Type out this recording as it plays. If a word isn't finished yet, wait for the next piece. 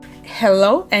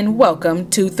Hello and welcome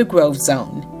to the Grove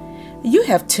Zone. You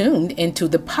have tuned into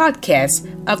the podcast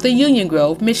of the Union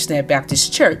Grove Missionary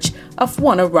Baptist Church of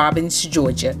Warner Robins,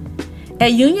 Georgia.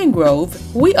 At Union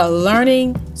Grove, we are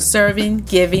learning, serving,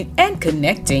 giving, and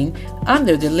connecting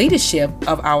under the leadership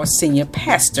of our senior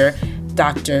pastor,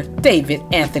 Dr. David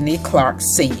Anthony Clark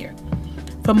Sr.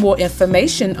 For more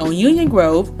information on Union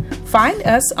Grove, find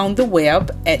us on the web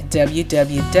at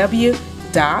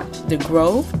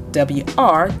www.thegrovewr.org.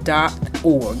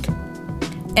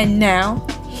 And now,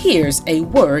 here's a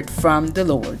word from the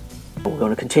Lord. We're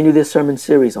going to continue this sermon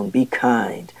series on Be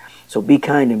Kind. So be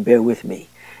kind and bear with me.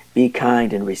 Be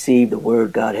kind and receive the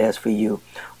word God has for you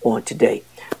on today.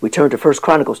 We turn to 1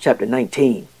 Chronicles chapter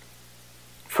 19.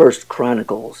 1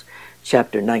 Chronicles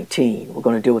chapter 19. We're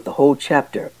going to deal with the whole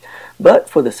chapter. But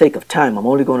for the sake of time, I'm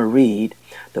only going to read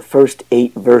the first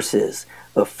 8 verses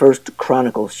of 1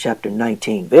 Chronicles chapter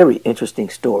 19. Very interesting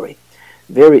story.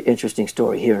 Very interesting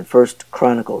story here in 1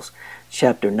 Chronicles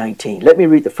chapter 19. Let me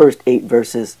read the first 8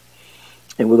 verses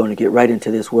and we're going to get right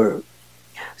into this word.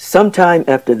 Sometime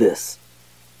after this,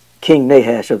 King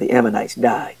Nahash of the Ammonites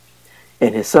died,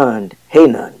 and his son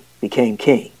Hanun became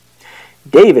king.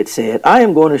 David said, I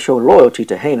am going to show loyalty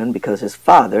to Hanun because his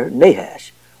father,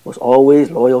 Nahash, was always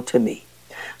loyal to me.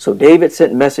 So David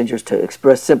sent messengers to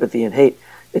express sympathy to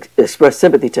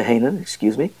Hanun,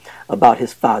 about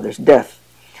his father's death.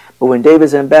 But when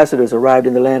David's ambassadors arrived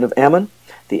in the land of Ammon,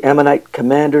 the Ammonite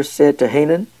commanders said to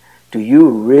Hanun, do you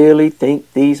really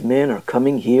think these men are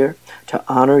coming here to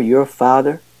honor your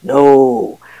father?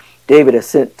 No. David has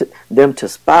sent them to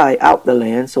spy out the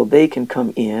land so they can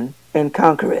come in and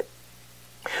conquer it.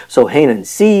 So Hanun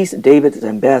seized David's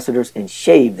ambassadors and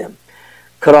shaved them,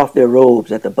 cut off their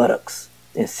robes at the buttocks,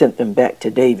 and sent them back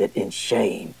to David in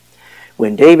shame.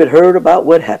 When David heard about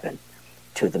what happened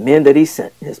to the men that he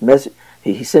sent,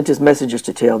 he sent his messengers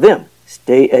to tell them,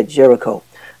 stay at Jericho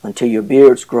until your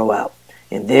beards grow out,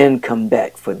 and then come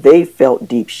back, for they felt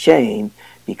deep shame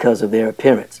because of their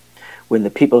appearance. When the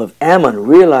people of Ammon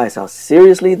realized how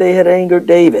seriously they had angered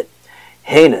David,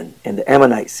 Hanun and the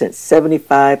Ammonites sent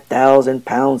 75,000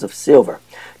 pounds of silver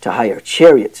to hire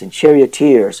chariots and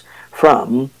charioteers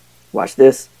from, watch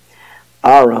this,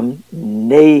 Aram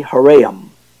Naharaim,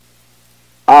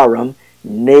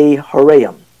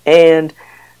 and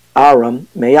Aram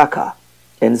Maacah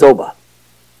and Zobah.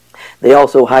 They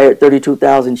also hired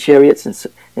 32,000 chariots and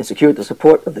secured the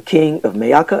support of the king of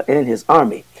Maacah and his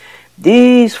army.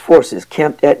 These forces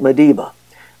camped at Medeba,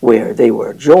 where they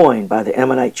were joined by the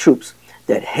Ammonite troops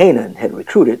that Hanun had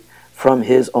recruited from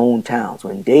his own towns.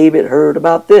 When David heard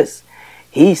about this,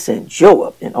 he sent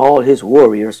Joab and all his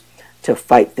warriors to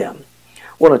fight them. I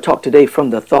want to talk today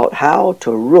from the thought, how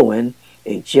to ruin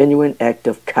a genuine act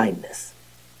of kindness.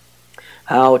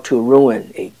 How to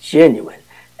ruin a genuine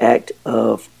act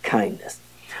of kindness.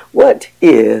 What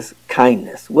is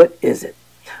kindness? What is it?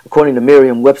 According to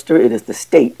Merriam-Webster, it is the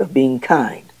state of being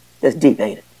kind. That's deep,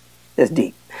 ain't it? That's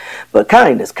deep. But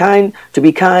kindness, to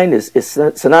be kind is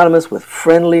synonymous with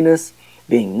friendliness,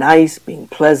 being nice, being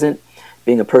pleasant,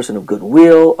 being a person of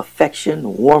goodwill,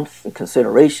 affection, warmth, and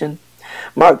consideration.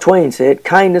 Mark Twain said,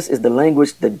 kindness is the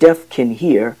language the deaf can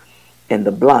hear and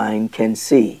the blind can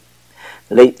see.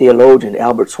 The late theologian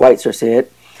Albert Schweitzer said,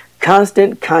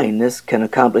 constant kindness can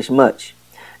accomplish much.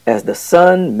 As the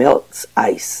sun melts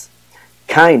ice,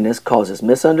 kindness causes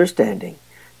misunderstanding,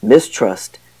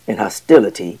 mistrust, and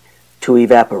hostility to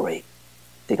evaporate.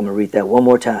 I think I'm going to read that one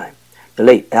more time. The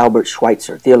late Albert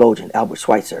Schweitzer, theologian Albert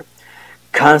Schweitzer.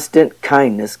 Constant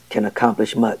kindness can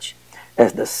accomplish much.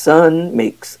 As the sun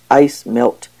makes ice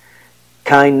melt,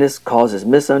 kindness causes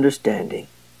misunderstanding,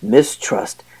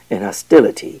 mistrust, and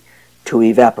hostility to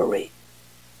evaporate.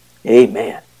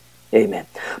 Amen. Amen.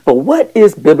 But what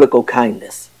is biblical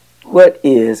kindness? What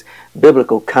is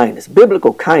biblical kindness?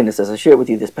 Biblical kindness, as I shared with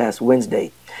you this past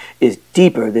Wednesday, is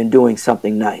deeper than doing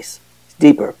something nice. It's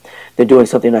deeper than doing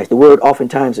something nice. The word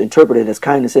oftentimes interpreted as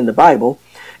kindness in the Bible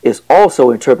is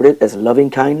also interpreted as loving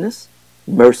kindness,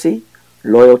 mercy,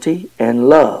 loyalty, and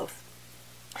love.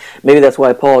 Maybe that's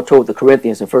why Paul told the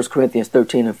Corinthians in 1 Corinthians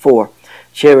 13:4,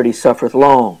 charity suffereth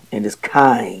long and is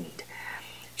kind.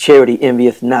 Charity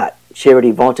envieth not.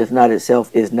 Charity vaunteth not itself,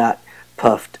 is not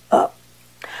puffed up.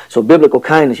 So biblical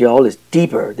kindness, y'all, is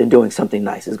deeper than doing something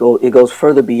nice. It goes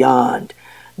further beyond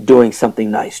doing something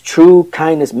nice. True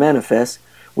kindness manifests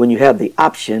when you have the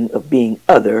option of being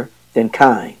other than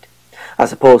kind. I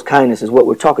suppose kindness is what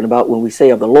we're talking about when we say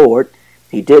of the Lord,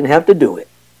 he didn't have to do it,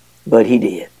 but he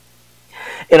did.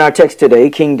 In our text today,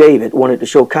 King David wanted to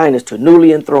show kindness to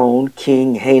newly enthroned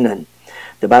King Hanun.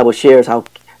 The Bible shares how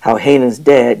Hanun's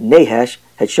dad, Nahash,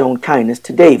 had shown kindness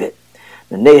to David.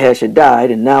 And Nahash had died,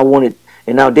 and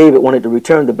now David wanted to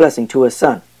return the blessing to his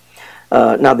son.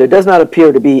 Now, there does not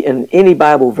appear to be in any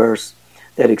Bible verse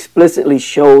that explicitly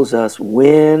shows us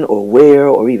when or where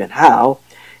or even how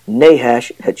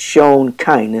Nahash had shown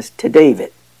kindness to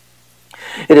David.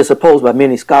 It is supposed by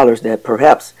many scholars that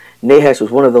perhaps Nahash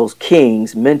was one of those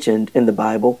kings mentioned in the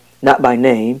Bible, not by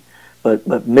name,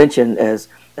 but mentioned as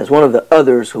one of the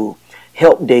others who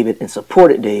helped David and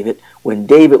supported David when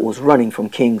David was running from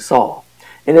King Saul.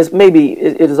 And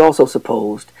it is also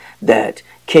supposed that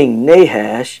King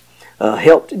Nahash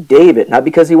helped David, not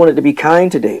because he wanted to be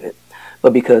kind to David,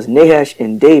 but because Nahash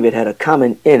and David had a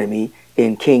common enemy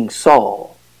in King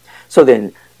Saul. So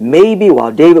then, maybe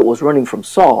while David was running from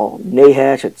Saul,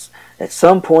 Nahash at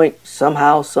some point,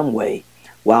 somehow, some way,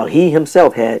 while he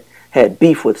himself had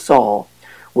beef with Saul,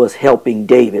 was helping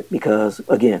David because,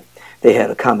 again, they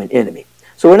had a common enemy.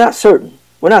 So we're not certain.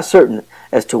 We're not certain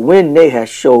as to when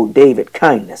Nahash showed David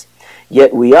kindness.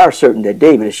 Yet we are certain that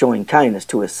David is showing kindness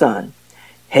to his son,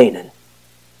 Hanan.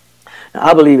 Now,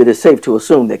 I believe it is safe to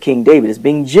assume that King David is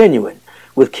being genuine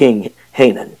with King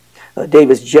Hanan.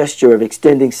 David's gesture of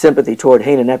extending sympathy toward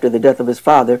Hanan after the death of his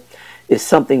father is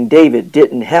something David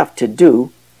didn't have to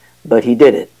do, but he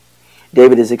did it.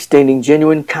 David is extending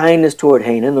genuine kindness toward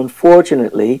Hanan.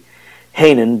 Unfortunately,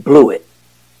 Hanan blew it.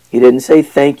 He didn't say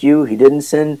thank you. He didn't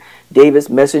send David's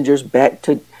messengers back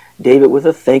to David with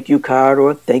a thank you card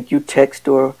or a thank you text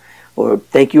or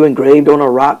thank you engraved on a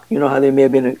rock. You know how they may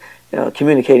have been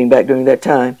communicating back during that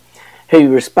time. He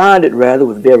responded rather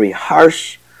with very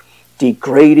harsh,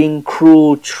 degrading,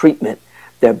 cruel treatment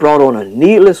that brought on a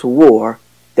needless war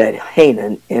that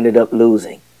Hanan ended up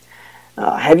losing.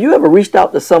 Have you ever reached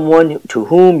out to someone to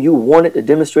whom you wanted to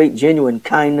demonstrate genuine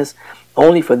kindness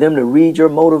only for them to read your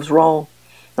motives wrong?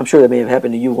 I'm sure that may have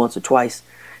happened to you once or twice.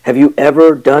 Have you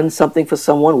ever done something for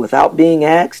someone without being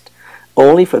asked,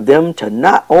 only for them to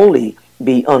not only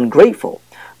be ungrateful,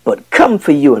 but come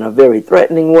for you in a very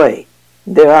threatening way?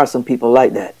 There are some people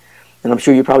like that. And I'm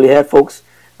sure you probably had folks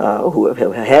who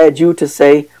have had you to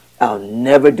say, I'll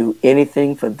never do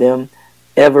anything for them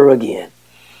ever again.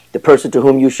 The person to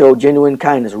whom you showed genuine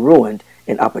kindness ruined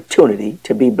an opportunity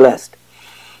to be blessed.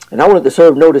 And I wanted to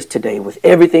serve notice today with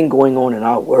everything going on in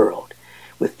our world,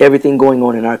 with everything going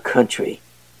on in our country.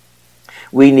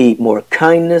 We need more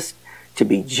kindness to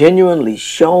be genuinely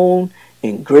shown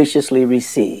and graciously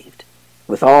received.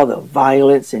 With all the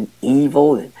violence and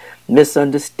evil and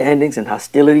misunderstandings and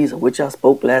hostilities of which I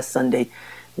spoke last Sunday,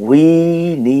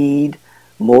 we need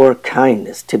more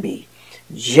kindness to be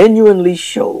genuinely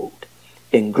showed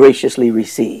and graciously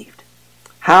received.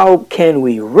 How can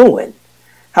we ruin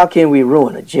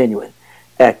a genuine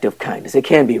act of kindness? It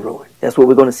can be ruined. That's what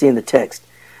we're going to see in the text,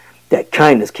 that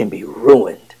kindness can be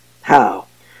ruined. How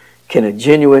can a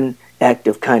genuine act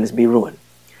of kindness be ruined?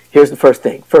 Here's the first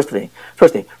thing. First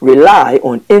thing, rely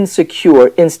on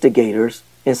insecure instigators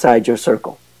inside your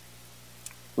circle.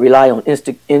 Rely on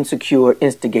insecure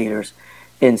instigators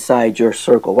inside your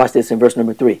circle. Watch this in verse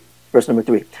number 3. Verse number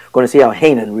 3. We're going to see how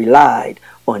Hanan relied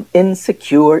on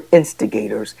insecure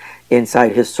instigators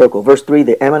inside his circle. Verse 3,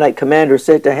 the Ammonite commander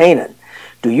said to Hanan,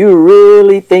 do you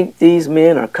really think these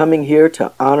men are coming here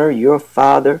to honor your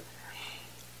father?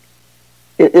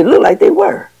 It looked like they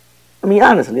were. I mean,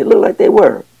 honestly, it looked like they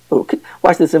were.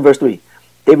 Watch this in verse 3.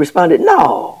 They responded,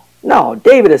 no,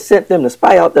 David has sent them to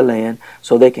spy out the land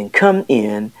so they can come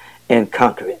in and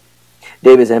conquer it.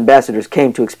 David's ambassadors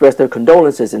came to express their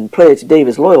condolences and pledge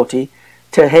David's loyalty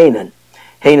to Hanan.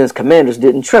 Hanan's commanders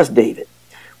didn't trust David.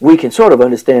 We can sort of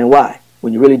understand why.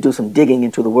 When you really do some digging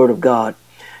into the Word of God,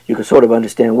 you can sort of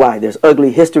understand why. There's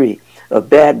ugly history of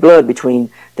bad blood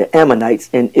between the Ammonites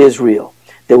and Israel.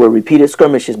 There were repeated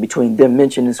skirmishes between them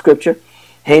mentioned in Scripture.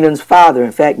 Hanan's father,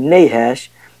 in fact, Nahash,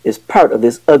 is part of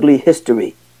this ugly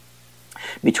history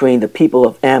between the people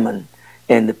of Ammon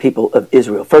and the people of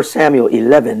Israel. 1 Samuel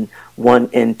 11, 1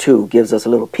 and 2 gives us a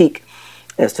little peek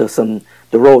as to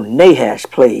the role Nahash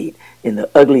played in the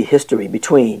ugly history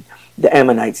between the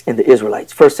Ammonites and the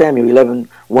Israelites. 1 Samuel 11,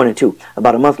 1 and 2.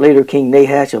 About a month later, King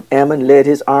Nahash of Ammon led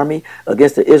his army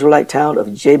against the Israelite town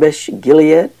of Jabesh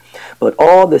Gilead. But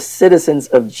all the citizens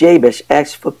of Jabesh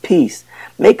asked for peace.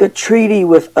 Make a treaty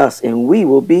with us and we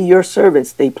will be your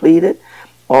servants, they pleaded.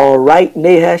 All right,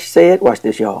 Nahash said. Watch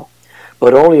this, y'all.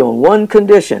 But only on one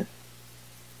condition.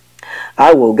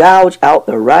 I will gouge out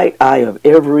the right eye of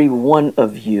every one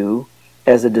of you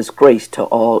as a disgrace to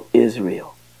all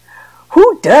Israel.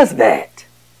 Who does that?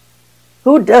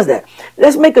 Who does that?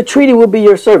 Let's make a treaty, we'll be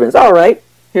your servants. All right,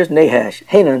 here's Nahash,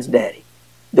 Hanan's daddy.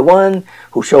 The one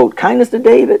who showed kindness to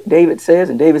David, David says,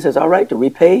 and David says, all right, to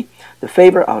repay the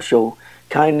favor, I'll show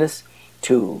kindness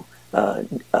to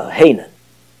Hanan.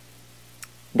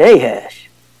 Nahash,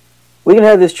 we can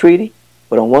have this treaty,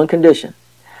 but on one condition.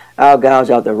 I'll gouge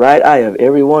out the right eye of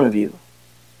every one of you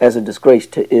as a disgrace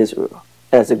to Israel,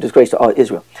 as a disgrace to all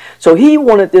Israel. So he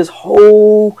wanted this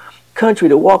whole country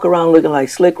to walk around looking like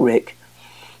Slick Rick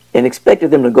and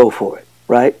expected them to go for it,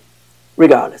 right?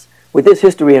 Regardless, with this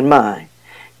history in mind,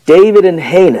 David and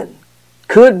Hanan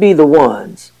could be the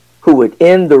ones who would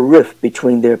end the rift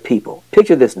between their people.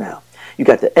 Picture this now. You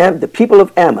got the people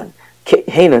of Ammon.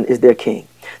 Hanan is their king.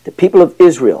 The people of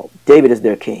Israel, David is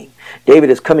their king. David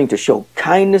is coming to show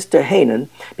kindness to Hanan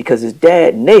because his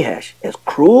dad, Nahash, as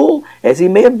cruel as he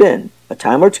may have been a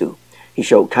time or two, he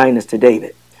showed kindness to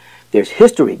David. There's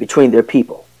history between their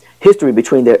people, history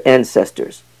between their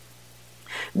ancestors.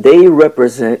 They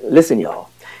represent, listen y'all,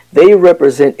 they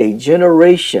represent a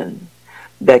generation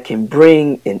that can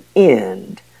bring an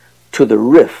end to the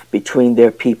rift between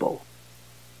their people.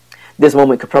 This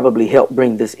moment could probably help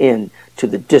bring this end to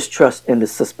the distrust and the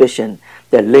suspicion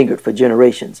that lingered for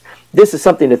generations. This is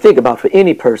something to think about for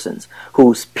any persons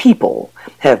whose people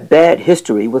have bad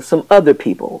history with some other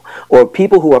people, or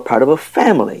people who are part of a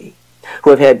family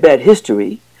who have had bad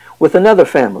history with another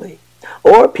family,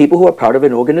 or people who are part of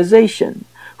an organization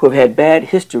who have had bad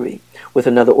history with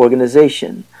another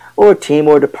organization, or a team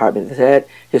or a department that has had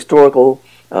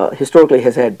historically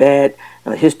has had bad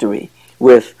history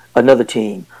with another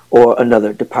team or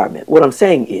another department. What I'm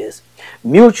saying is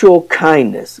mutual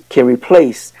kindness can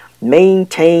replace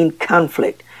maintained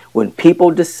conflict when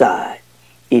people decide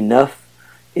enough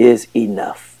is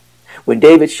enough. When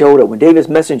David showed up, when David's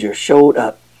messenger showed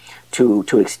up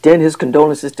to extend his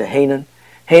condolences to Hanan,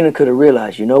 Hanan could have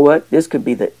realized, you know what, this could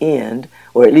be the end,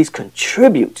 or at least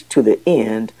contribute to the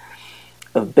end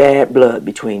of bad blood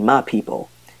between my people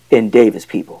and David's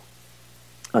people.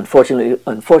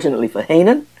 Unfortunately for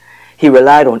Hanan, he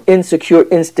relied on insecure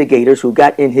instigators who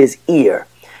got in his ear,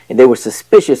 and they were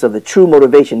suspicious of the true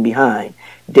motivation behind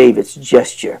David's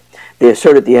gesture. They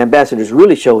asserted the ambassadors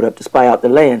really showed up to spy out the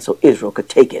land so Israel could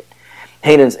take it.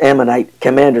 Hanan's Ammonite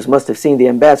commanders must have seen the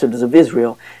ambassadors of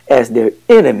Israel as their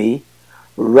enemy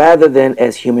rather than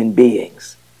as human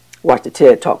beings. Watched the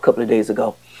TED Talk a couple of days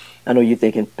ago. I know you're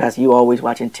thinking, Pastor, you always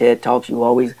watching TED Talks, you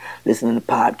always listening to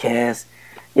podcasts.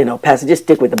 You know, Pastor, just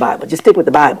stick with the Bible. Just stick with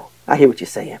the Bible. I hear what you're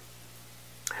saying.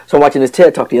 So I'm watching this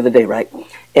TED Talk the other day, right?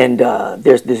 And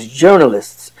there's this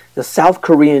journalist, the South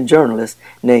Korean journalist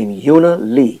named Yoona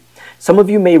Lee. Some of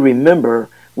you may remember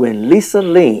when Lisa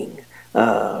Ling,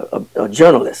 a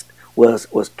journalist,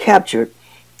 was captured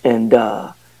and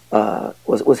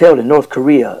was held in North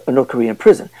Korea, a North Korean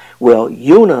prison. Well,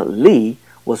 Yoona Lee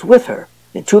was with her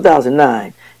in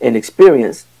 2009 and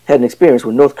had an experience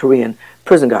with North Korean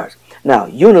prison guards. Now,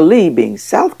 Yoona Lee, being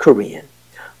South Korean,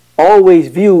 always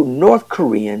viewed North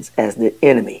Koreans as the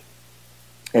enemy.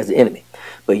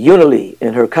 But Yoona Lee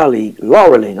and her colleague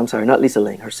Laura Ling, I'm sorry, not Lisa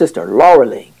Ling, her sister Laura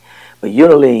Ling, but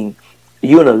Yoona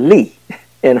Lee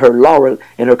and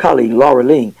her colleague Laura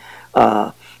Ling,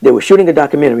 they were shooting a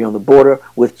documentary on the border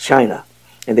with China,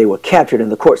 and they were captured,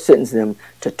 and the court sentenced them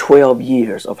to 12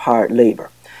 years of hard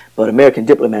labor. But American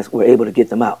diplomats were able to get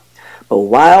them out. But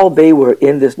while they were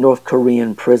in this North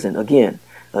Korean prison, again,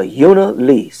 Yoona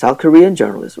Lee, South Korean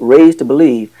journalist, raised to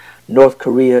believe North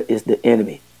Korea is the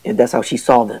enemy. And that's how she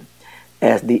saw them,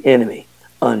 as the enemy,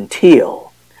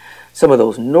 until some of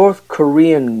those North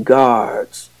Korean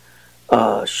guards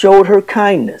showed her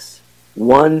kindness.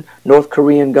 One North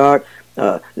Korean guard,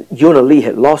 Yoona Lee,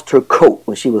 had lost her coat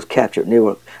when she was captured.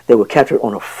 And they were captured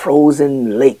on a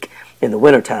frozen lake in the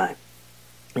wintertime.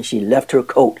 And she left her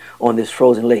coat on this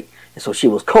frozen lake. And so she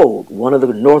was cold. One of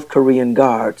the North Korean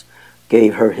guards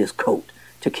gave her his coat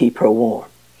to keep her warm.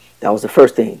 That was the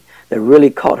first thing that really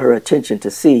caught her attention,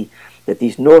 to see that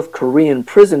these North Korean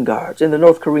prison guards and the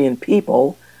North Korean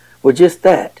people were just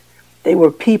that. They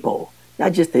were people,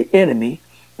 not just the enemy,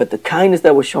 but the kindness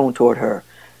that was shown toward her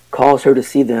caused her to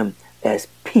see them as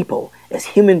people, as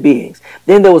human beings.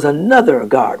 Then there was another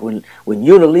guard. When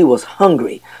Yoona Lee was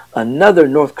hungry, another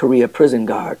North Korea prison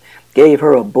guard gave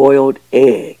her a boiled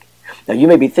egg. Now you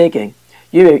may be thinking,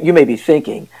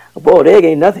 a boiled egg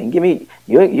ain't nothing.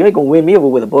 You ain't gonna win me over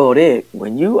with a boiled egg.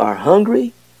 When you are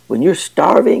hungry, when you're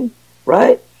starving,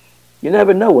 right? You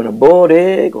never know when a boiled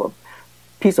egg or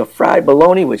a piece of fried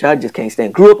bologna, which I just can't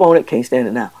stand, grew up on it, can't stand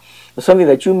it now. But something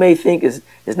that you may think is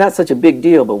not such a big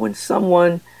deal, but when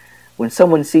someone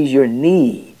sees your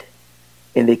need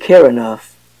and they care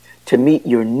enough to meet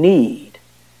your need,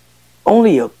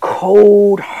 only a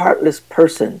cold, heartless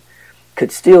person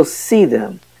could still see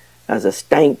them as a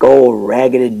stank, old,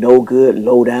 raggedy, no good,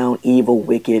 low down, evil,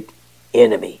 wicked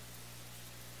enemy.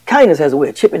 Kindness has a way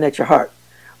of chipping at your heart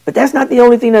But that's not the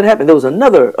only thing that happened. There was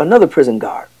another prison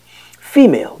guard,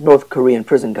 female North Korean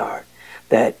prison guard,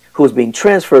 who was being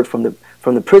transferred from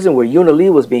the prison where Yoona Lee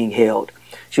was being held.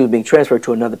 She was being transferred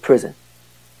to another prison.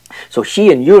 So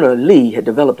she and Yoona Lee had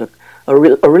developed a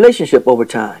relationship over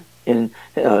time. And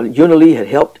Yoona Lee had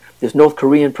helped this North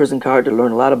Korean prison guard to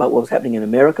learn a lot about what was happening in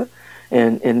America.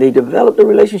 And they developed a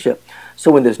relationship.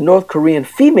 So when this North Korean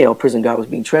female prison guard was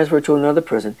being transferred to another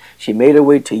prison, she made her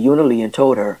way to Yoona Lee and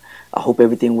told her, I hope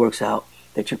everything works out,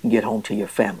 that you can get home to your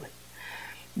family.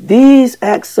 These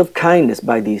acts of kindness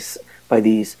by these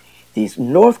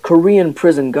North Korean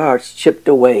prison guards chipped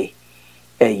away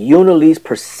at Yoona Lee's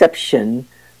perception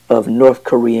of North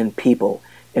Korean people.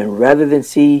 And rather than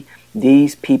see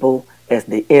these people as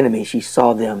the enemy, she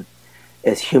saw them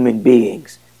as human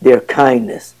beings. Their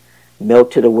kindness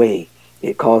melted away.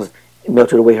 It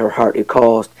melted away her heart. It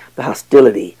caused the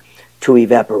hostility to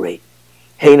evaporate.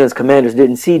 Hanan's commanders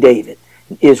didn't see David,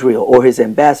 Israel, or his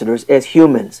ambassadors as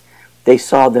humans. They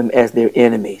saw them as their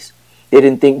enemies. They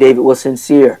didn't think David was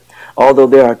sincere. Although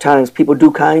there are times people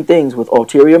do kind things with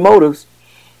ulterior motives,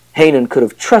 Hanan could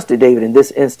have trusted David in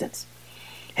this instance.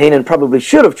 Hanan probably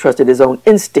should have trusted his own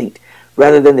instinct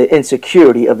rather than the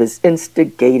insecurity of his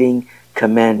instigating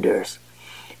commanders.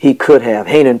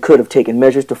 Hanan could have taken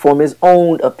measures to form his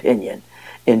own opinion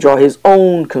and draw his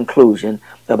own conclusion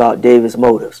about David's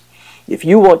motives. If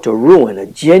you want to ruin a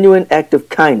genuine act of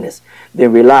kindness,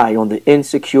 then rely on the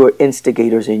insecure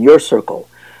instigators in your circle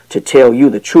to tell you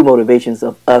the true motivations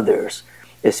of others,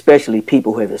 especially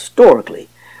people who have historically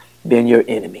been your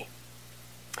enemy.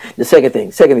 The second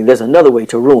thing, there's another way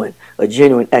to ruin a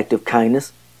genuine act of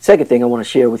kindness. Second thing I want to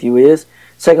share with you is,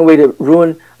 second way to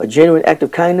ruin a genuine act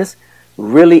of kindness,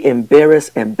 really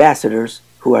embarrass ambassadors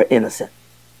who are innocent.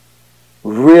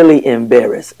 Really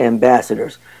embarrass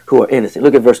ambassadors who are innocent.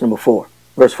 Look at verse number 4.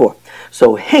 Verse 4.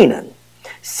 So Hanan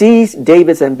seized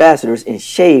David's ambassadors and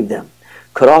shaved them,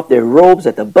 cut off their robes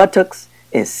at the buttocks,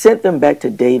 and sent them back to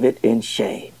David in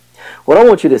shame. What I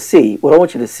want you to see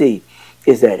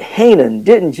is that Hanan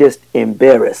didn't just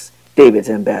embarrass David's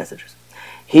ambassadors.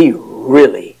 He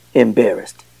really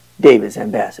embarrassed David's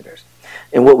ambassadors.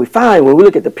 And what we find when we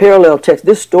look at the parallel text,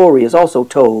 this story is also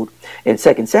told in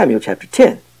 2 Samuel chapter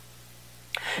 10.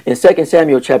 In 2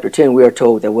 Samuel chapter 10, we are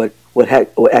told that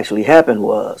what actually happened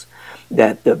was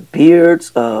that the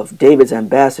beards of David's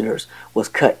ambassadors was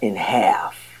cut in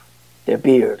half. Their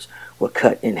beards were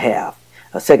cut in half.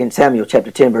 2 Samuel chapter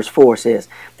 10 verse 4 says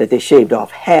that they shaved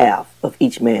off half of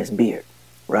each man's beard,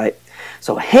 right?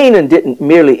 So Hanan didn't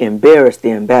merely embarrass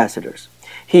the ambassadors.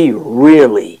 He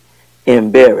really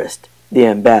embarrassed the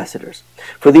ambassadors.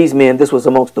 For these men, this was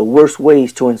amongst the worst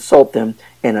ways to insult them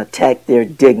and attack their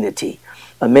dignity.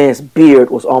 A man's beard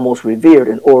was almost revered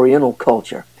in Oriental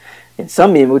culture. And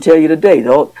some men will tell you today,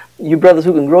 though, you brothers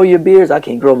who can grow your beards, I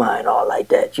can't grow mine all like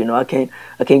that. You know, I can't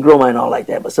grow mine all like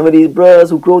that. But some of these brothers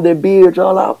who grow their beards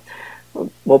all out,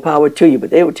 more power to you.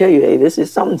 But they will tell you, hey, this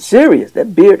is something serious.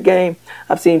 That beard game.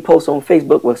 I've seen posts on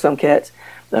Facebook where some cats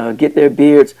get their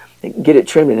beards, get it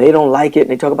trimmed, and they don't like it.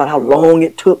 And they talk about how long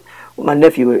it took. My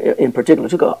nephew in particular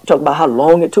talk about how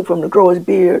long it took for him to grow his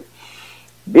beard.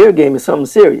 Beard game is something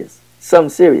serious. Something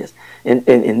serious. And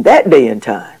in that day and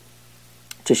time,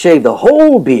 to shave the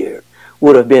whole beard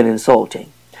would have been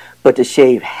insulting. But to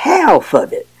shave half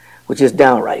of it was just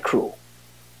downright cruel.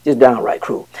 Just downright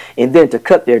cruel. And then to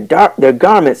cut their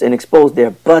garments and expose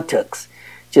their buttocks,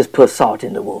 just put salt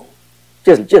in the wound.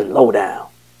 Just low down.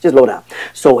 Just low down.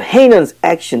 So Hanan's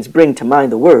actions bring to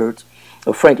mind the words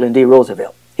of Franklin D.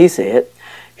 Roosevelt. He said,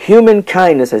 "Human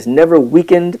kindness has never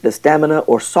weakened the stamina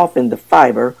or softened the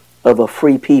fiber of a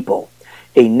free people.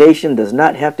 A nation does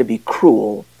not have to be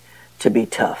cruel to be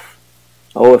tough."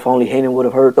 Oh, if only Hanan would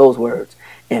have heard those words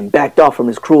and backed off from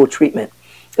his cruel treatment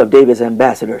of David's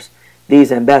ambassadors.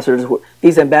 These ambassadors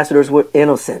were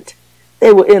innocent.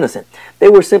 They were innocent. They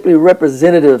were simply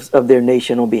representatives of their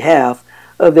nation on behalf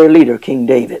of their leader, King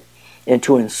David. And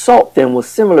to insult them was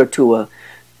similar to a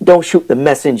don't shoot the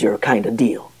messenger kind of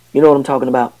deal. You know what I'm talking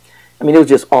about? I mean, it was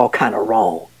just all kind of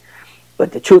wrong.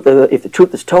 But if the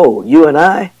truth is told, you and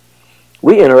I,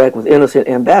 we interact with innocent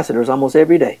ambassadors almost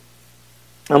every day.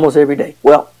 Almost every day.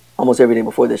 Well, almost every day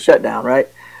before this shutdown, right?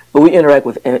 But we interact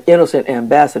with innocent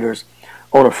ambassadors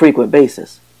on a frequent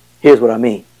basis. Here's what I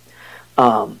mean.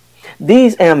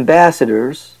 These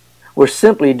ambassadors were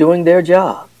simply doing their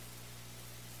job.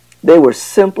 They were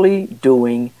simply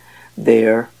doing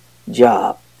their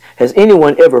job. Has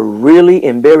anyone ever really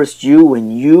embarrassed you when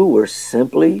you were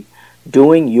simply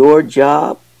doing your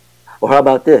job? Or how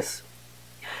about this?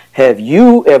 Have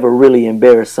you ever really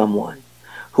embarrassed someone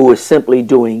who is simply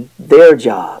doing their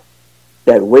job?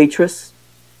 That waitress,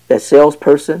 that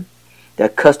salesperson,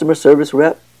 that customer service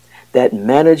rep, that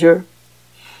manager?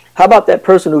 How about that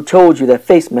person who told you that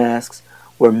face masks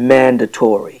were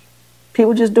mandatory?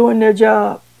 People just doing their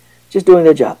job. Just doing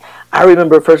their job. I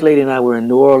remember First Lady and I were in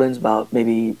New Orleans about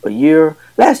maybe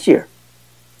last year.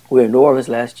 We were in New Orleans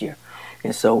last year.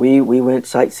 And so we went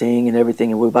sightseeing and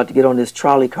everything, and we were about to get on this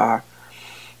trolley car.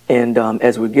 And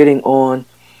as we're getting on,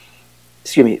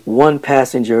 one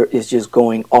passenger is just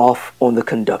going off on the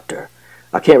conductor.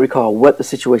 I can't recall what the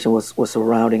situation was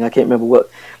surrounding. I can't remember what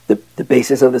the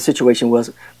basis of the situation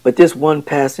was. But this one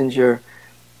passenger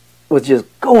was just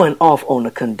going off on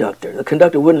the conductor. The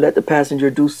conductor wouldn't let the passenger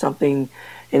do something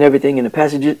and everything. And the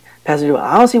passenger,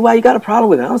 I don't see why you got a problem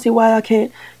with it. I don't see why I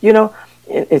can't,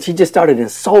 And she just started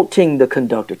insulting the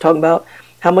conductor, talking about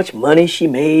how much money she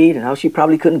made and how she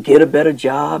probably couldn't get a better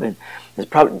job. And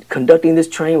probably conducting this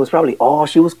train was probably all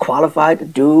she was qualified to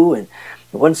do. And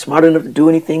wasn't smart enough to do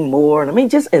anything more. And I mean,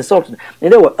 just insulting.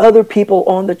 And there were other people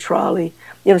on the trolley.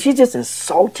 She's just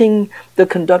insulting the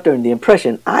conductor. And the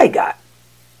impression I got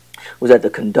was that the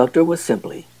conductor was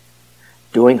simply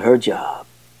doing her job.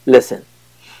 Listen,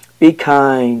 be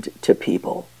kind to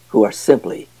people who are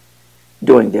simply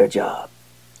doing their job.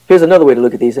 Here's another way to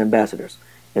look at these ambassadors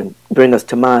and bring us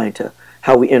to mind to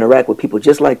how we interact with people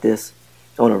just like this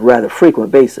on a rather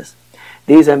frequent basis.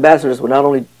 These ambassadors were not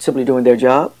only simply doing their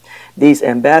job, these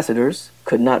ambassadors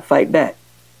could not fight back.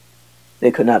 They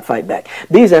could not fight back.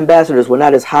 These ambassadors were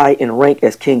not as high in rank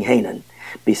as King Hanan.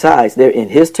 Besides, they're in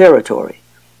his territory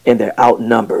and they're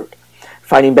outnumbered.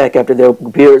 Fighting back after their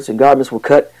beards and garments were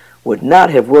cut would not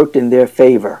have worked in their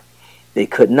favor. They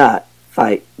could not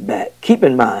fight back. Keep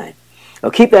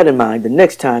that in mind the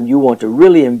next time you want to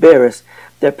really embarrass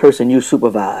that person you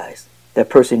supervise, that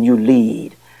person you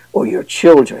lead, or your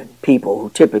children, people who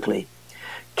typically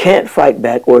can't fight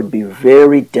back, or it'd be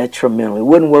very detrimental. It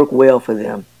wouldn't work well for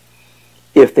them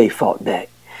if they fought back.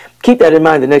 Keep that in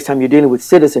mind the next time you're dealing with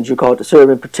citizens you're called to serve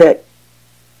and protect.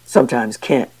 Sometimes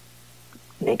can't.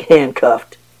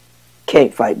 Handcuffed.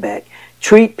 Can't fight back.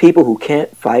 Treat people who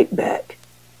can't fight back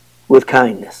with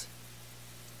kindness.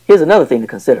 Here's another thing to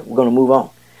consider. We're going to move on.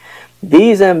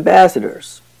 These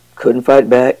ambassadors couldn't fight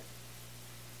back.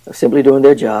 They're simply doing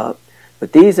their job.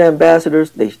 But these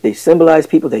ambassadors, they symbolize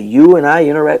people that you and I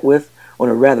interact with on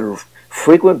a rather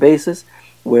frequent basis,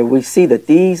 where we see that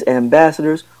these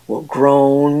ambassadors were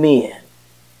grown men.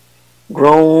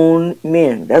 Grown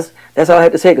men. That's how I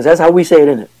have to say it, because that's how we say it,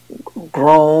 isn't it?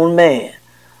 Grown man.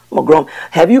 I'm a grown.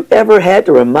 Have you ever had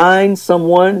to remind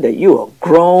someone that you're a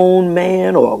grown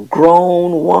man or a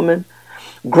grown woman?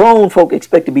 Grown folk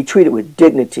expect to be treated with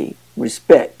dignity,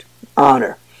 respect,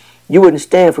 honor. You wouldn't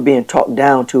stand for being talked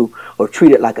down to or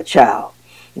treated like a child.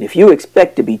 And if you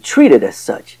expect to be treated as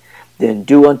such, then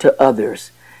do unto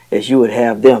others as you would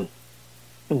have them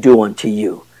do unto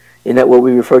you. Isn't that what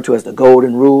we refer to as the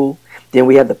golden rule? Then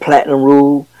we have the platinum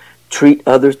rule. Treat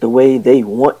others the way they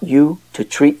want you to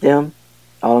treat them.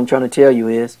 All I'm trying to tell you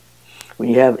is, when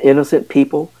you have innocent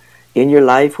people in your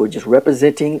life who are just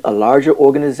representing a larger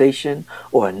organization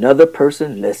or another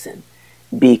person, listen,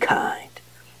 be kind.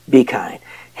 Be kind.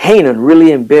 Hanan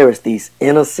really embarrassed these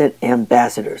innocent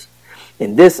ambassadors.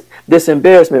 And this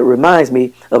embarrassment reminds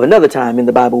me of another time in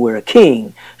the Bible where a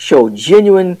king showed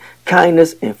genuine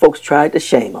kindness and folks tried to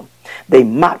shame him. They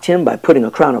mocked him by putting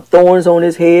a crown of thorns on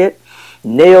his head,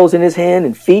 nails in his hand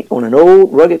and feet on an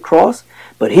old rugged cross.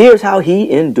 But here's how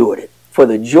he endured it. For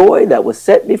the joy that was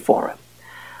set before him.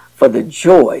 For the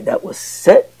joy that was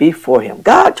set before him.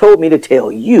 God told me to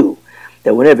tell you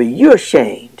that whenever you're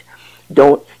shamed,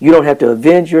 you don't have to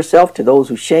avenge yourself to those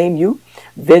who shame you.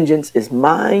 Vengeance is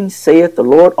mine, saith the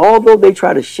Lord. Although they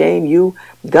try to shame you,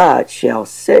 God shall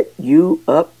set you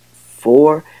up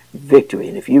for victory.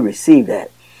 And if you receive that,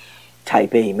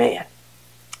 type amen.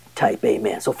 Type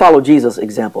amen. So follow Jesus'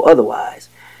 example. Otherwise,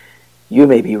 you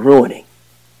may be ruining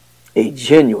a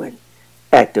genuine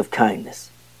act of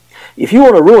kindness. If you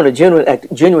want to ruin a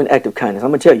genuine act of kindness, I'm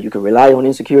going to tell you, you can rely on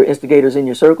insecure instigators in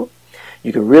your circle.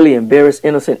 You can really embarrass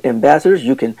innocent ambassadors.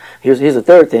 Here's a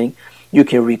third thing. You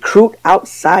can recruit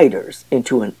outsiders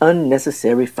into an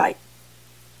unnecessary fight.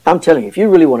 I'm telling you, if you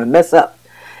really want to mess up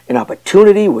an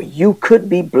opportunity where you could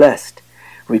be blessed,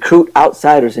 recruit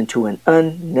outsiders into an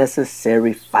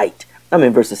unnecessary fight. I'm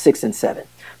in verses 6 and 7.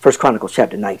 1 Chronicles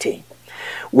chapter 19.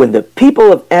 When the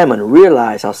people of Ammon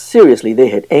realized how seriously they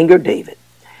had angered David,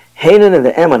 Hanan and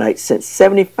the Ammonites sent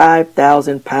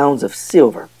 75,000 pounds of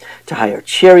silver to hire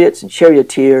chariots and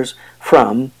charioteers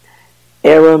from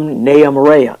Aram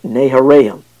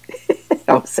Naharaim.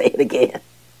 I'll say it again.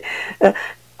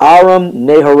 Aram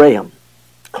Naharaim.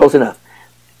 Close enough.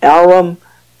 Aram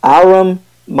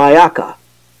Maacah.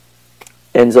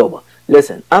 and Zobah.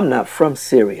 Listen, I'm not from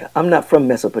Syria. I'm not from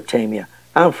Mesopotamia.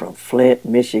 I'm from Flint,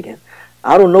 Michigan.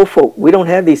 I don't know, folk. We don't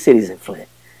have these cities in Flint.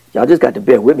 Y'all just got to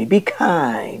bear with me. Be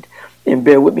kind and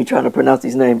bear with me trying to pronounce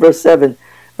these names. Verse 7.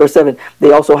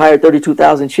 They also hired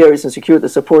 32,000 chariots and secured the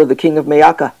support of the king of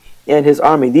Maacah and his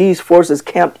army. These forces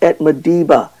camped at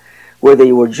Medeba, where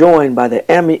they were joined by the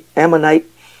Ammonite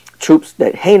troops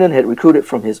that Hanan had recruited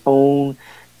from his own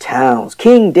towns.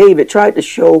 King David tried to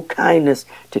show kindness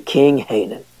to King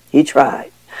Hanan. He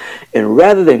tried. And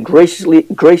rather than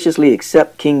graciously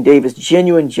accept King David's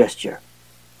genuine gesture,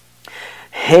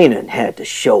 Hanan had to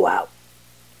show out.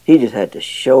 He just had to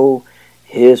show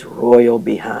his royal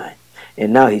behind.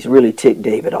 And now he's really ticked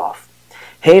David off.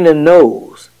 Hanan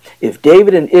knows if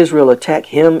David and Israel attack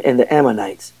him and the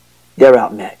Ammonites, they're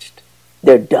outmatched.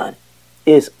 They're done.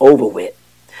 It's over with.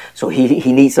 So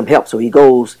he needs some help. So he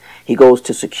goes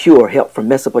to secure help from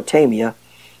Mesopotamia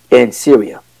and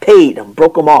Syria. Paid them,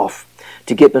 broke them off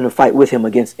to get them to fight with him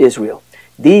against Israel.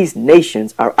 These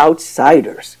nations are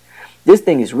outsiders. This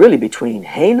thing is really between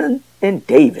Hanan and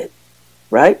David,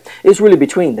 right? It's really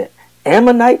between the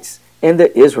Ammonites and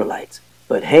the Israelites.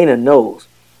 But Hanan knows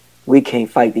we can't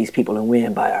fight these people and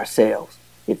win by ourselves.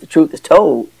 If the truth is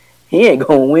told, he ain't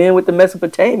going to win with the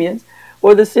Mesopotamians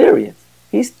or the Syrians.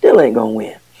 He still ain't going to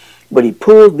win. But he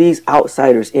pulled these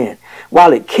outsiders in.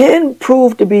 While it can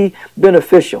prove to be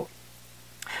beneficial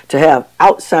to have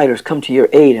outsiders come to your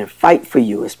aid and fight for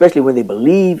you, especially when they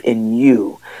believe in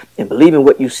you and believe in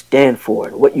what you stand for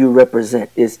and what you represent,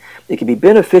 it can be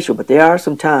beneficial, but there are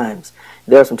some times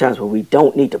where we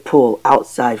don't need to pull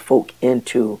outside folk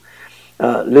into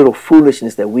little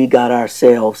foolishness that we got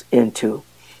ourselves into.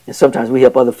 And sometimes we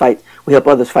help others fight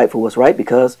for what's right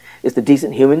because it's the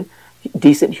decent,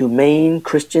 humane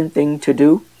Christian thing to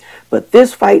do. But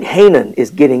this fight Hanan is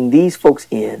getting these folks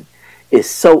in is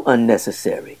so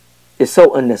unnecessary. It's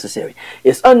so unnecessary.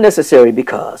 It's unnecessary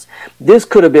because this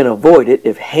could have been avoided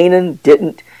if Hanan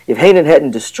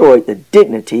hadn't destroyed the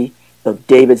dignity of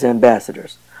David's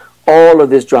ambassadors. All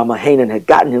of this drama Hanan had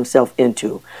gotten himself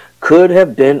into could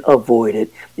have been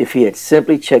avoided if he had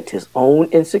simply checked his own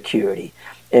insecurity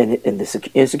and the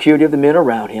insecurity of the men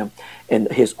around him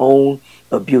and his own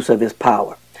abuse of his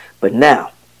power. But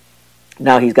now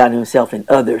he's gotten himself and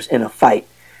others in a fight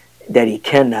that he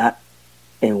cannot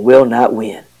and will not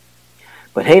win.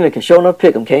 But Hanan can sure enough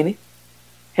pick him, can't he?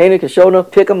 Hanan can sure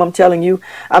enough pick him, I'm telling you.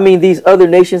 I mean, these other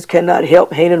nations cannot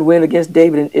help Hanan win against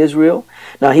David and Israel.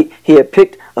 Now, he had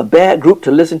picked a bad group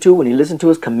to listen to when he listened to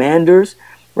his commanders,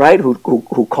 right,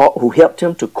 who helped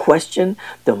him to question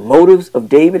the motives of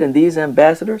David and these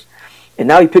ambassadors. And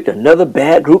now he picked another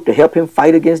bad group to help him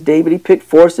fight against David. He picked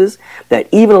forces that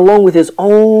even along with his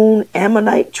own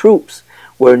Ammonite troops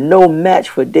were no match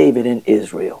for David and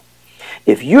Israel.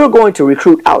 If you're going to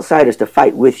recruit outsiders to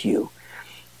fight with you,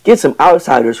 get some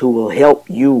outsiders who will help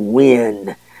you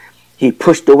win. He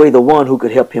pushed away the one who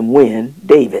could help him win,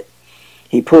 David.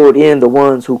 He pulled in the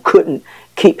ones who couldn't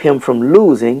keep him from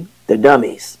losing, the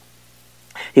dummies.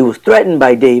 He was threatened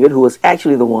by David, who was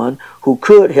actually the one who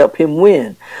could help him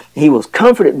win. He was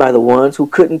comforted by the ones who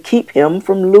couldn't keep him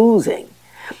from losing.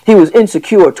 He was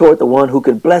insecure toward the one who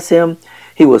could bless him.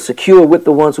 He was secure with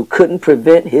the ones who couldn't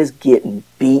prevent his getting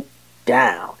beat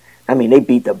down. I mean, they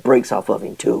beat the brakes off of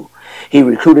him too. He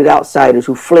recruited outsiders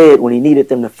who fled when he needed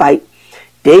them to fight.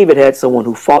 David had someone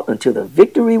who fought until the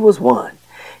victory was won.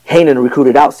 Hanan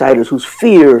recruited outsiders whose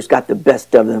fears got the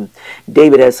best of them.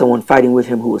 David had someone fighting with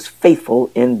him who was faithful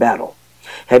in battle.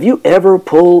 Have you ever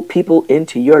pulled people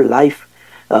into your life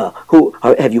who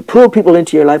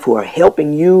are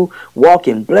helping you walk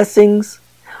in blessings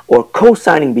or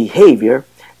co-signing behavior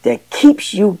that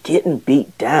keeps you getting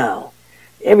beat down?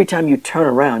 Every time you turn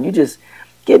around, you're just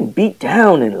getting beat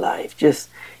down in life.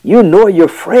 Your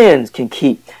friends can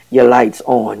keep your lights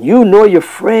on. Your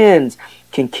friends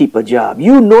can keep a job.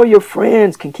 Your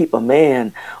friends can keep a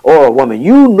man or a woman.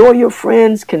 Your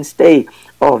friends can stay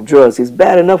off drugs. It's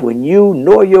bad enough when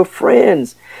your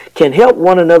friends can help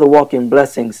one another walk in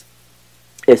blessings.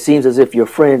 It seems as if your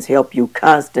friends help you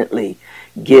constantly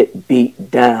get beat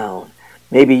down.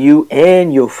 Maybe you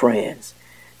and your friends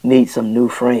need some new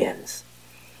friends.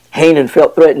 Hanan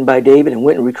felt threatened by David and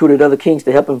went and recruited other kings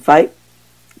to help him fight.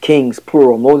 Kings,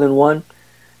 plural, more than one.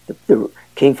 The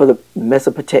king for the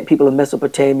people of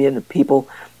Mesopotamia and the people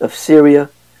of Syria.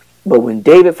 But when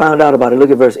David found out about it,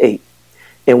 look at verse 8.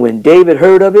 And when David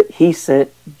heard of it, he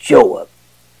sent Joab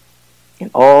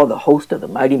and all the host of the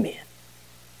mighty men.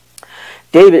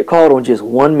 David called on just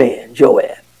one man,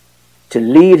 Joab, to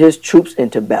lead his troops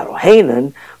into battle.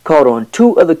 Hanan called on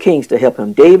two other kings to help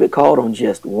him. David called on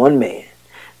just one man,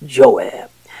 Joab.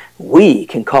 We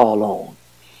can call on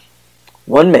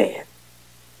One man.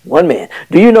 One man.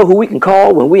 Do you know who we can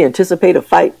call when we anticipate a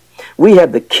fight? We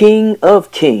have the King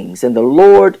of Kings and the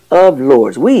Lord of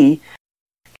Lords. We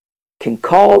can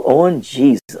call on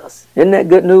Jesus. Isn't that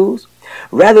good news?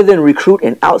 Rather than recruit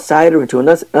an outsider into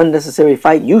an unnecessary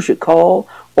fight, you should call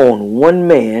on one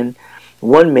man,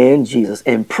 Jesus,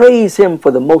 and praise him for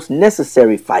the most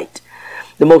necessary fight.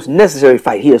 The most necessary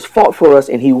fight. He has fought for us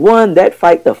and he won that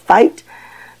fight, the fight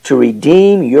to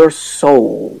redeem your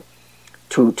soul,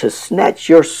 to snatch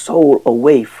your soul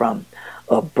away from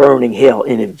a burning hell.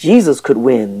 And if Jesus could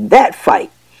win that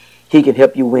fight, he can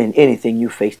help you win anything you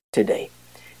face today.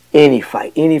 Any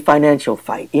fight, any financial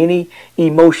fight, any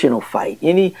emotional fight,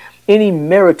 any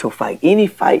marital fight, any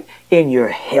fight in your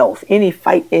health, any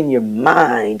fight in your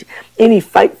mind, any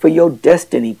fight for your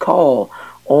destiny. Call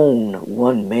on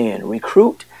one man.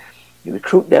 Recruit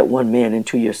that one man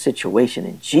into your situation,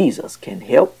 and Jesus can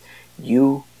help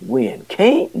you win.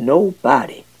 Can't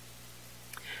nobody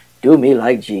do me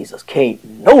like Jesus. Can't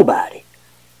nobody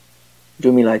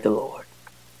do me like the Lord.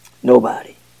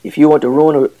 Nobody. If you want to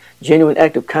ruin a genuine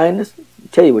act of kindness, I'll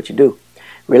tell you what you do.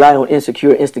 Rely on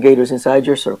insecure instigators inside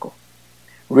your circle.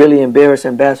 Really embarrass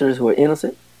ambassadors who are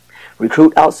innocent.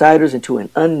 Recruit outsiders into an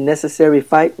unnecessary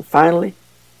fight. Finally,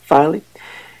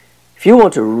 if you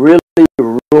want to really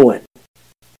ruin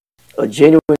a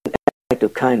genuine act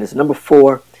of kindness, number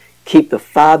 4, keep the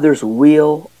Father's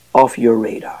will off your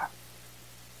radar.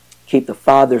 Keep the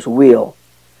Father's will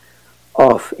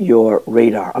off your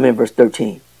radar. I'm in verse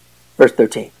 13. Verse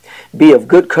 13. Be of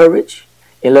good courage,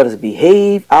 and let us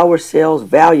behave ourselves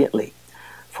valiantly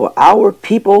for our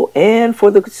people and for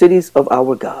the cities of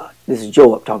our God. This is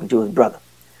Joab talking to his brother.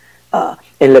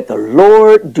 And let the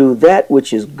Lord do that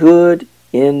which is good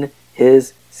in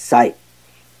his sight.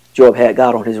 Joab had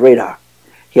God on his radar.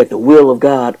 He had the will of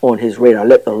God on his radar.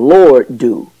 Let the Lord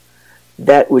do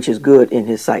that which is good in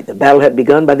his sight. The battle had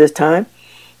begun by this time.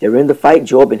 They're in the fight.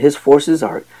 Joab and his forces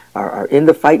are in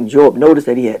the fight. And Joab noticed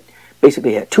that he had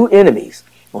basically had 2 enemies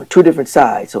on 2 different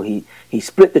sides. So he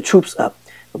split the troops up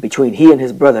between he and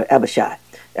his brother Abishai.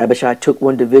 Abishai took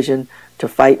one division to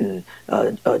fight, and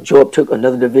Joab took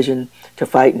another division to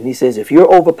fight. And he says, if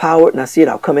you're overpowered and I see it,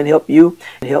 I'll come and help you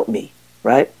and help me.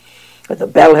 Right? But the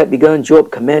battle had begun.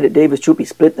 Joab commanded David's troop. He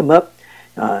split them up.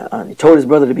 He told his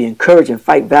brother to be encouraged and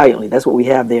fight valiantly. That's what we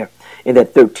have there in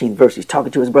that 13th verse. He's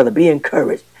talking to his brother. Be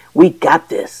encouraged. We got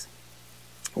this.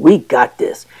 We got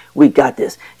this. We got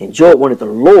this. And Joab wanted the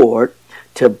Lord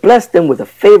to bless them with a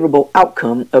favorable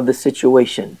outcome of the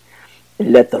situation.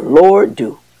 And let the Lord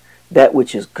do that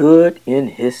which is good in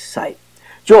his sight.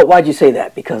 Joab, why'd you say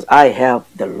that? Because I have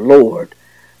the Lord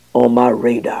on my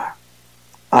radar.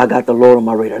 I got the Lord on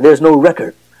my radar. There's no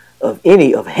record of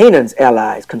any of Hanan's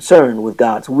allies concerned with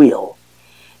God's will.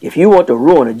 If you want to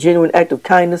ruin a genuine act of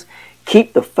kindness,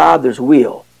 keep the Father's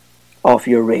will off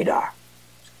your radar.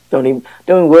 Don't even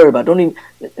worry about it.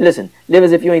 Listen, live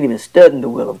as if you ain't even studying the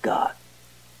will of God.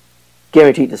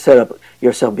 Guaranteed to set up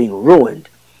yourself being ruined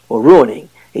or ruining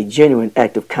a genuine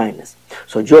act of kindness.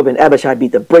 So Joab and Abishai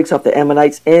beat the brakes off the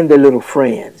Ammonites and their little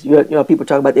friends. You know people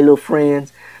talk about their little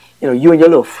friends. You and your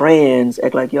little friends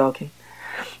act like y'all can.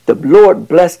 The Lord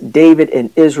blessed David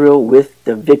and Israel with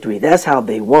the victory. That's how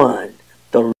they won.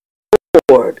 The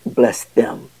Lord blessed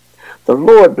them. The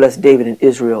Lord blessed David and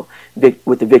Israel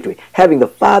with the victory. Having the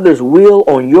Father's will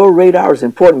on your radar is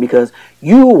important because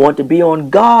you want to be on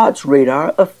God's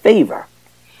radar of favor.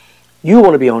 You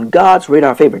want to be on God's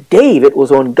radar of favor. David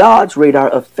was on God's radar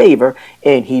of favor,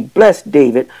 and he blessed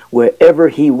David wherever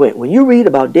he went. When you read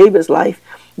about David's life,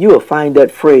 you will find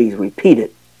that phrase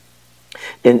repeated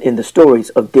in the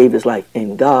stories of David's life.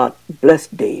 And God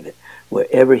blessed David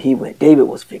wherever he went. David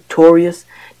was victorious.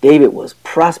 David was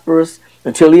prosperous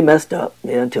until he messed up.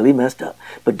 Until he messed up.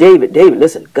 But David,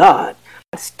 listen, God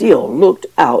still looked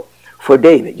out for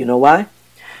David. You know why?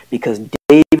 Because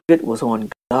David was on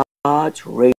God's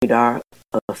radar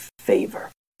of favor.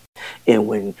 And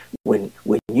when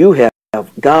you have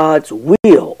God's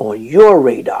will on your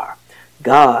radar,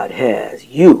 God has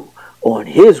you on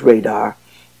his radar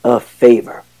of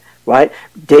favor. Right?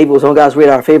 David was on God's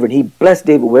radar of favor, and he blessed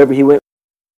David wherever he went.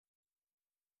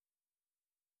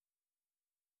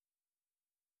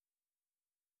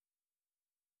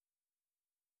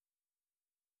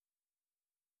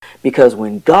 Because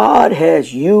when God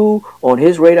has you on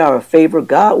his radar of favor,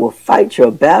 God will fight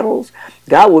your battles.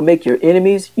 God will make your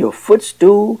enemies your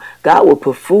footstool. God will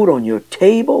put food on your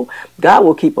table. God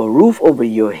will keep a roof over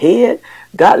your head.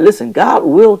 God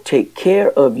will take care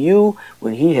of you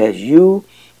when he has you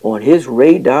on his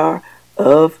radar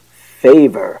of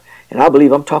favor. And I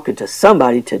believe I'm talking to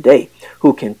somebody today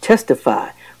who can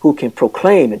testify who can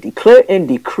proclaim and declare and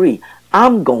decree,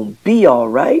 I'm going to be all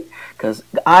right. Because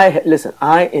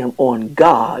I am on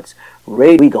God's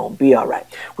radar. We going to be all right.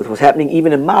 With what's happening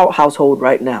even in my household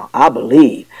right now, I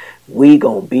believe we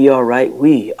going to be all right.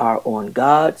 We are on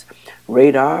God's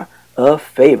radar of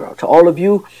favor. To all of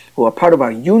you who are part of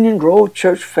our Union Grove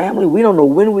Church family, we don't know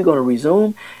when we're going to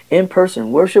resume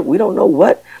in-person worship. We don't know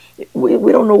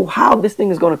we don't know how this thing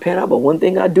is going to pan out, but one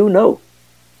thing I do know,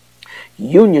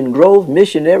 Union Grove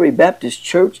Missionary Baptist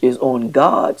Church is on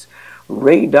God's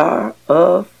radar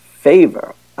of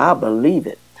favor. I believe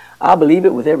it. I believe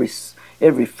it with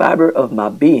every fiber of my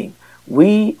being.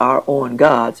 We are on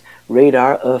God's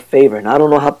radar of favor. And I don't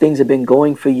know how things have been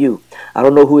going for you. I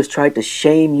don't know who has tried to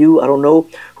shame you. I don't know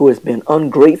who has been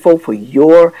ungrateful for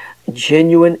your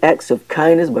genuine acts of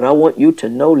kindness. But I want you to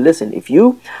know, listen, if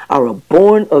you are a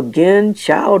born again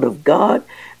child of God,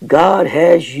 God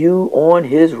has you on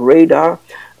his radar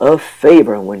of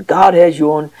favor. And when God has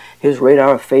you on his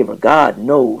radar of favor, God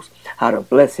knows how to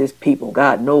bless his people.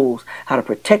 God knows how to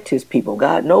protect his people.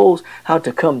 God knows how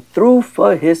to come through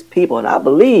for his people. And I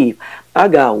believe I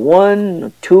got 1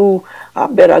 or 2, I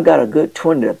bet I got a good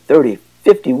 20 to 30,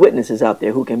 50 witnesses out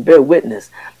there who can bear witness.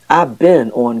 I've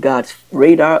been on God's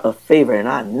radar of favor, and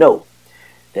I know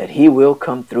that he will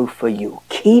come through for you.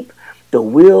 Keep the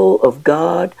will of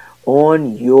God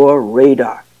on your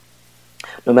radar.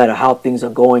 No matter how things are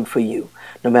going for you,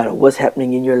 no matter what's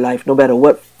happening in your life, no matter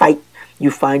what fight you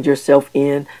find yourself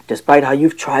in, despite how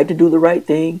you've tried to do the right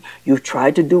thing, you've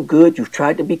tried to do good, you've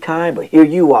tried to be kind, but here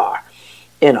you are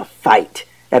in a fight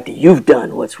after you've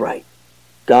done what's right.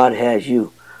 God has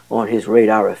you on his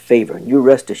radar of favor, and you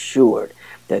rest assured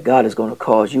that God is going to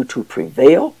cause you to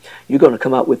prevail. You're going to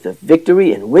come out with the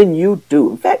victory, and when you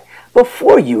do, in fact,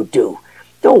 before you do,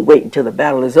 don't wait until the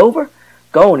battle is over.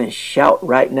 Go on and shout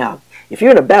right now. If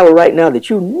you're in a battle right now that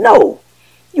you know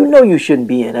you shouldn't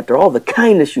be in, after all the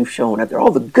kindness you've shown, after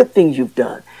all the good things you've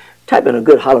done, type in a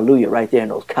good hallelujah right there in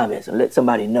those comments and let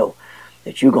somebody know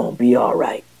that you're going to be all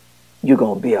right. You're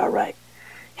going to be all right.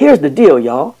 Here's the deal,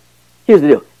 y'all. Here's the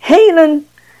deal. Hanan,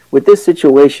 with this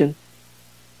situation,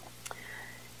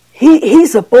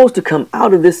 he's supposed to come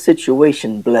out of this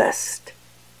situation blessed.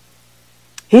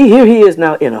 Here he is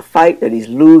now in a fight that he's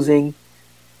losing.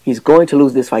 He's going to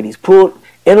lose this fight. He's pulled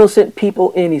innocent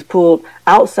people in. He's pulled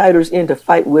outsiders in to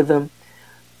fight with him.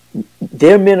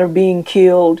 Their men are being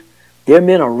killed. Their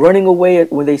men are running away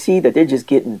when they see that they're just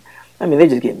getting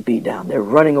beat down. They're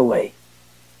running away.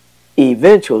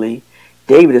 Eventually,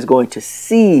 David is going to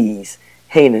seize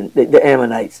Hanan, the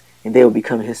Ammonites, and they will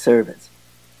become his servants.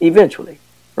 Eventually,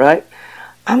 right?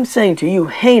 I'm saying to you,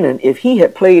 Hanan, if he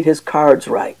had played his cards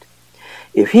right,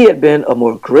 if he had been a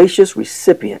more gracious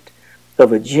recipient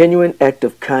of a genuine act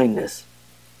of kindness,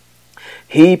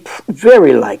 he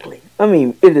very likely,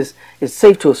 it's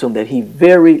safe to assume that he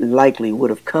very likely would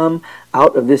have come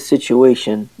out of this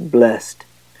situation blessed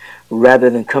rather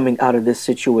than coming out of this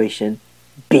situation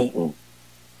beaten.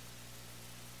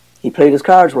 He played his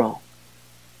cards wrong.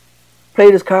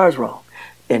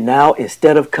 And now,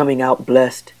 instead of coming out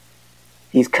blessed,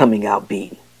 he's coming out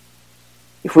beaten.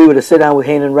 If we were to sit down with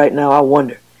Hanan right now, I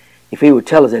wonder if he would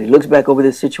tell us that he looks back over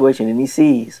this situation and he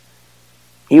sees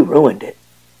he ruined it.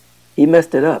 He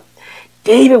messed it up.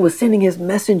 David was sending his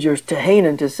messengers to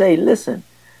Hanan to say, listen,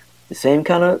 the same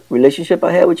kind of relationship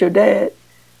I had with your dad,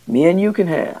 me and you can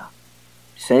have.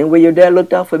 Same way your dad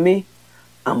looked out for me,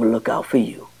 I'm going to look out for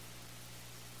you.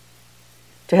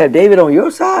 To have David on your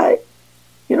side,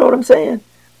 you know what I'm saying?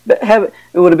 It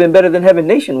would have been better than having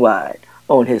Nationwide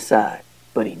on his side.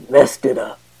 But he messed it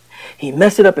up. He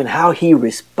messed it up in how he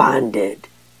responded.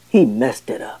 He messed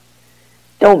it up.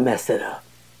 Don't mess it up.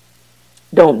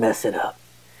 Don't mess it up.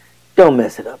 Don't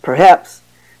mess it up. Perhaps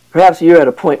you're at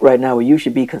a point right now where you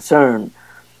should be concerned,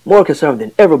 more concerned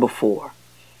than ever before,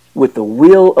 with the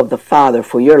will of the Father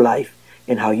for your life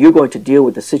and how you're going to deal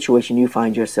with the situation you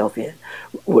find yourself in.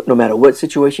 No matter what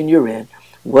situation you're in,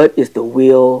 what is the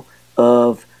will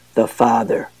of the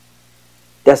Father?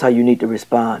 That's how you need to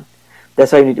respond.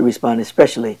 That's how you need to respond,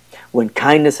 especially when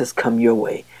kindness has come your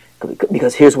way.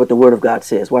 Because here's what the Word of God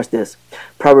says. Watch this.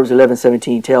 Proverbs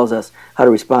 11:17 tells us how to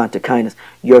respond to kindness.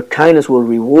 Your kindness will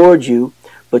reward you,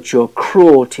 but your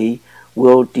cruelty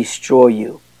will destroy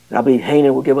you. And I believe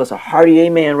Hanan will give us a hearty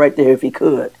amen right there if he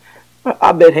could.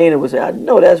 I bet Hanan would say, I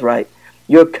know that's right.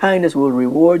 Your kindness will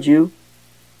reward you,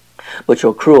 but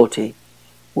your cruelty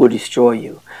will destroy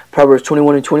you. Proverbs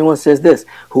 21:21 says this,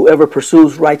 whoever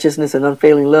pursues righteousness and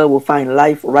unfailing love will find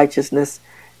life, righteousness,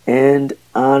 and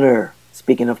honor.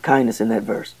 Speaking of kindness in that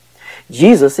verse.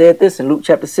 Jesus said this in Luke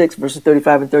chapter 6, verses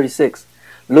 35 and 36.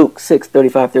 Luke 6,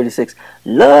 35, 36.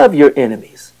 Love your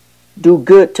enemies. Do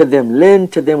good to them.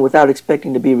 Lend to them without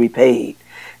expecting to be repaid.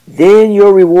 Then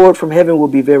your reward from heaven will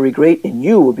be very great, and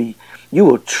you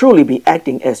will truly be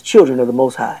acting as children of the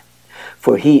Most High.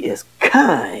 For he is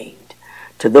kind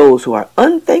to those who are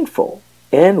unthankful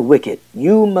and wicked.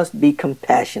 You must be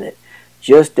compassionate,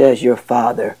 just as your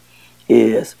Father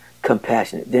is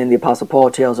compassionate. Then the Apostle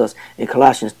Paul tells us in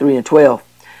Colossians 3:12,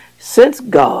 since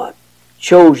God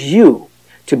chose you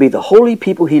to be the holy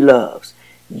people he loves,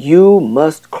 you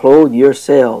must clothe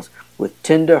yourselves with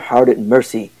tender-hearted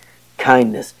mercy,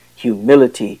 kindness,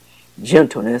 humility,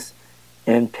 gentleness,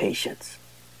 and patience.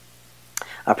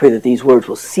 I pray that these words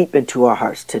will seep into our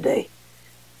hearts today,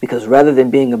 because rather than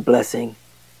being a blessing,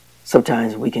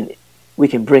 sometimes we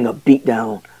can bring a beat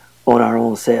down on our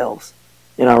own selves,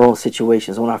 in our own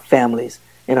situations, on our families,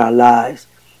 in our lives.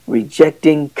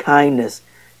 Rejecting kindness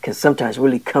can sometimes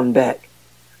really come back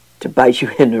to bite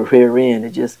you in the rear end.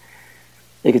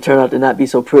 It can turn out to not be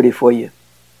so pretty for you.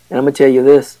 And I'm going to tell you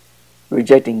this,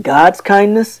 rejecting God's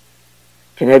kindness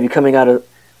can have you coming out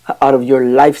of your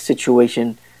life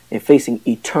situation and facing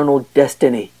eternal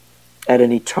destiny at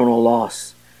an eternal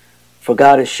loss. For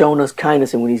God has shown us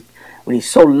kindness, and when he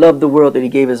so loved the world that he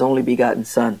gave his only begotten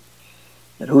Son,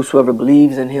 that whosoever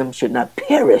believes in him should not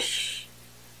perish,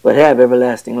 but have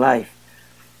everlasting life.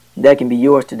 And that can be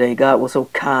yours today. God was so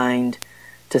kind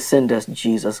to send us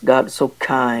Jesus. God is so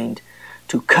kind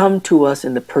to come to us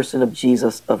in the person of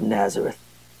Jesus of Nazareth.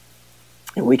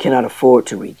 And we cannot afford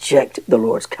to reject the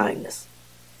Lord's kindness.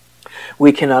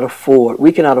 We cannot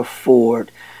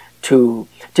afford to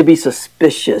be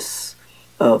suspicious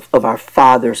of our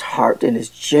Father's heart and his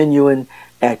genuine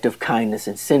act of kindness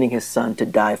in sending his Son to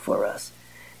die for us.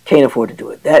 Can't afford to do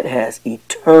it. That has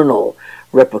eternal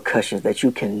repercussions that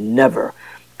you can never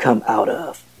come out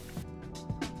of.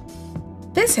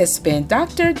 This has been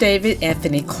Dr. David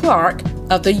Anthony Clark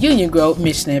of the Union Grove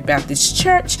Missionary Baptist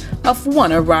Church of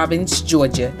Warner Robins,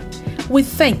 Georgia. We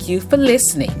thank you for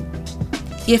listening.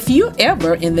 If you're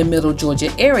ever in the Middle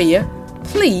Georgia area,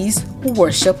 please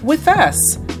worship with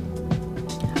us.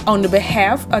 On the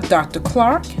behalf of Dr.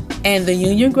 Clark and the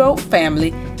Union Grove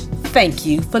family, thank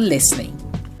you for listening.